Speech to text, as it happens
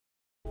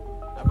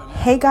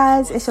Hey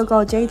guys, it's your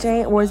girl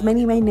JJ, or as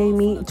many may know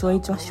me, Joy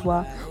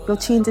Joshua. You're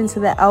tuned into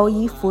the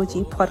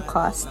LU4G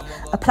Podcast,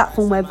 a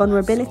platform where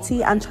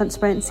vulnerability and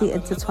transparency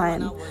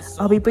intertwine.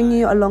 I'll be bringing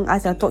you along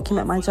as I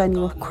document my journey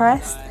with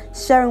Christ,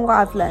 sharing what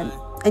I've learned,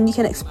 and you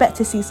can expect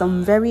to see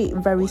some very,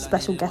 very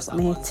special guests on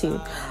here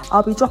too.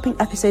 I'll be dropping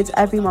episodes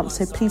every month,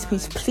 so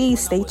please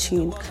stay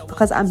tuned,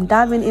 because I'm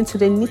diving into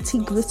the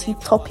nitty-gritty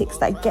topics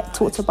that get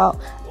talked about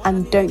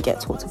and don't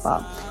get talked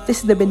about.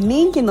 This is the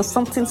beginning of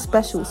something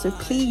special, so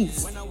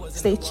please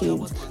stay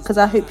tuned, because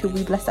I hope you'll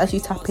be blessed as you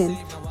tap in.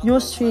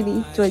 Yours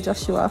truly, Joy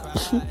Joshua.